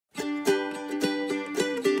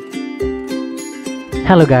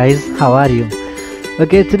Hello guys, how are you?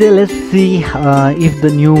 Okay, today let's see if the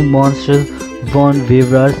new monsters won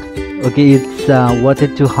Viveur. Okay, it's worth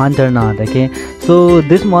it to hunt or not. Okay, so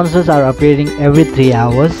these monsters are appearing every 3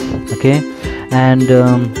 hours. Okay, and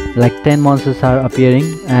like 10 monsters are appearing,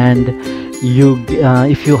 and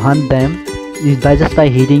if you hunt them, by just by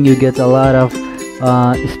hitting you get a lot of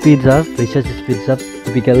speeds up, research speeds up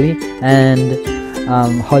typically, and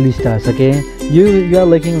holy stars. Okay, you are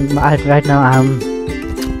looking at right now.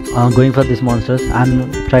 I'm going for these monsters.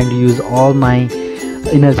 I'm trying to use all my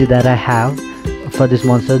energy that I have for this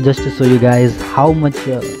monster, just to show you guys how much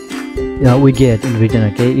we get in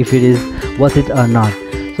return. Okay, if it is worth it or not.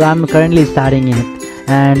 So I'm currently starting it,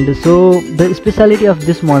 and so the specialty of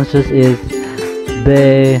these monsters is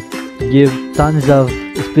they give tons of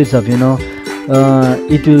speeds up.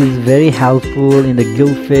 It is very helpful in the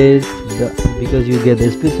guild phase, because you get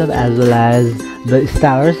the speeds up as well as the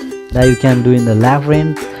stars that you can do in the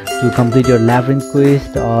labyrinth to complete your labyrinth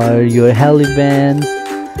quest or your hell events,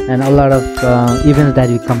 and a lot of events that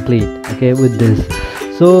you complete, okay, with this.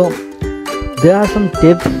 So there are some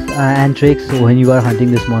tips and tricks when you are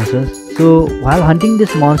hunting these monsters. So while hunting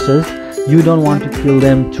these monsters, you don't want to kill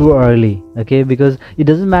them too early, okay, because it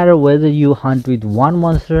doesn't matter whether you hunt with one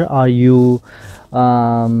monster or you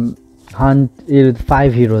hunt it with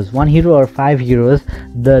 5 heroes, 1 hero or 5 heroes.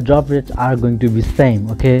 The drop rates are going to be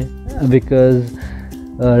same, okay, because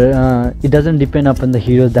it doesn't depend upon the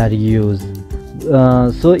heroes that you use.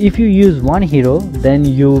 So if you use one hero, then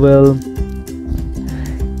you will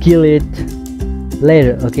kill it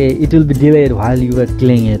later, okay, it will be delayed while you are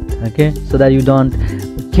killing it, okay, so that you don't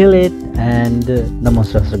kill it and the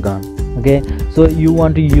monsters are gone. Okay, so you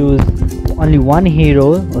want to use only one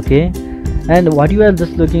hero, okay. And what you are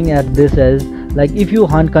just looking at this as, like, if you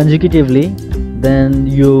hunt consecutively, then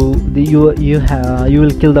you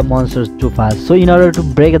will kill the monsters too fast. So in order to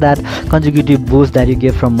break that consecutive boost that you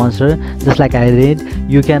get from monster, just like I did,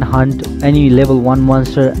 you can hunt any level 1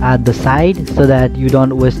 monster at the side, so that you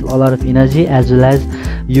don't waste a lot of energy, as well as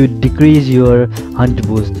you decrease your hunt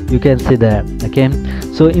boost. You can see there, okay.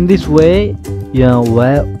 So in this way,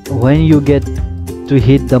 when you get to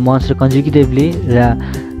hit the monster consecutively,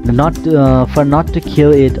 not to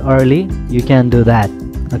kill it early, you can do that,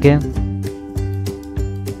 okay.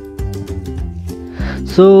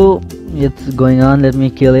 So it's going on, let me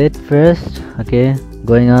kill it first, okay,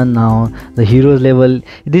 going on now. The heroes level,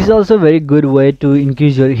 this is also a very good way to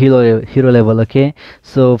increase your hero level, okay.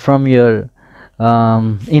 So from your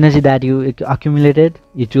energy that you accumulated,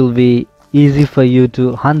 it will be easy for you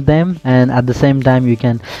to hunt them, and at the same time you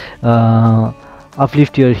can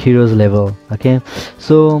uplift your heroes level, okay.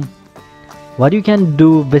 So what you can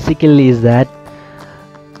do basically is that,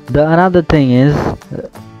 another thing is,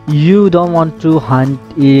 you don't want to hunt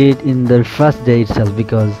it in the first day itself,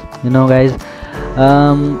 because guys,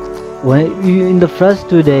 when you in the first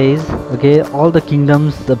 2 days, okay, all the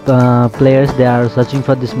kingdoms, the players, they are searching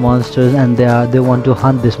for these monsters, and they want to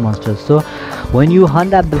hunt these monsters. So when you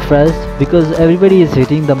hunt at the first, because everybody is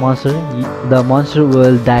hitting the monster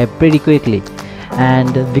will die pretty quickly,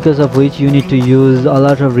 and because of which you need to use a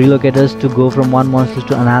lot of relocators to go from one monster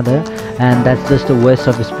to another, and that's just a waste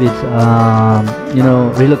of speeds,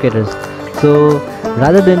 relocators. So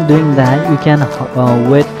rather than doing that, you can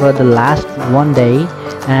wait for the last 1 day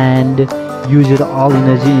and use your all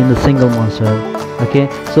energy in a single monster, okay.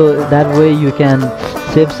 So that way you can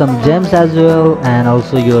save some gems as well, and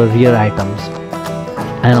also your rare items,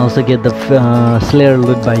 and also get the slayer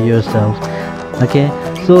loot by yourself, okay.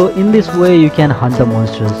 So in this way you can hunt the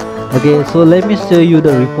monsters, okay. So let me show you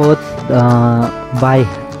the reports by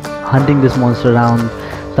hunting this monster around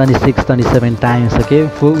 26-27 times, okay,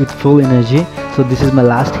 with full energy. So this is my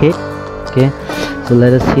last hit, okay. So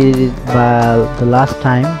let us hit it by the last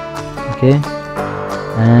time, okay,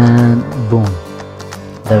 and boom,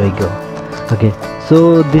 there we go, okay.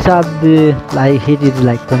 So these are I hit it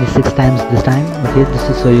like 26 times this time, okay, just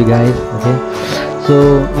to show you guys, okay.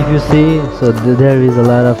 So if you see, so there is a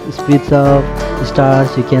lot of speeds of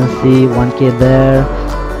stars. You can see 1k there,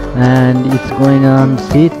 and it's going on.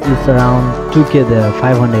 See, it's around 2k there,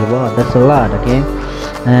 500. Wow, that's a lot, okay.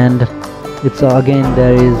 And it's again,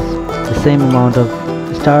 there is the same amount of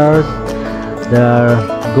stars. There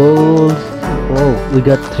are golds. Oh, we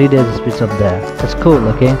got 3 days speeds up there. That's cool,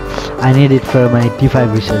 okay. I need it for my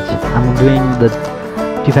T5 research. I'm doing the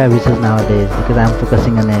T5 research nowadays because I'm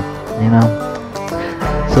focusing on it,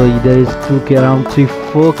 So there is 2k, around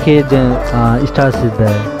 3-4k stars is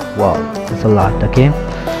there. Wow, that's a lot, okay.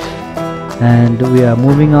 And we are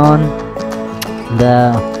moving on.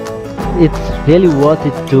 It's really worth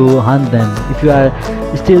it to hunt them if you are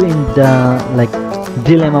still in the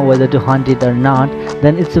dilemma whether to hunt it or not,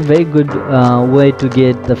 then it's a very good way to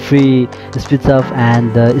get the free speed up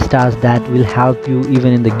and the stars that will help you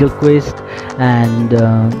even in the guild quest and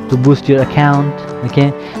to boost your account.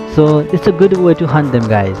 Okay, so it's a good way to hunt them,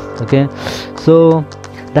 guys. Okay, so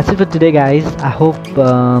that's it for today, guys. I hope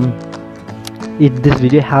this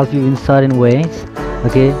video helps you in certain ways,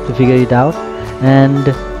 okay, to figure it out. And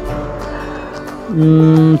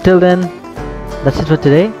till then, that's it for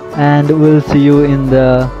today, and we'll see you in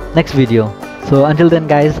the next video. So until then,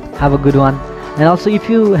 guys, have a good one. And also, if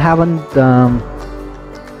you haven't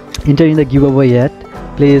entered in the giveaway yet,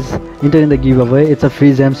 please enter in the giveaway. It's a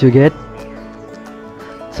free gems you get,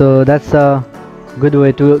 so that's a good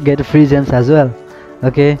way to get free gems as well.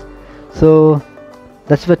 Okay, so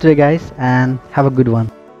that's it for today, guys, and have a good one.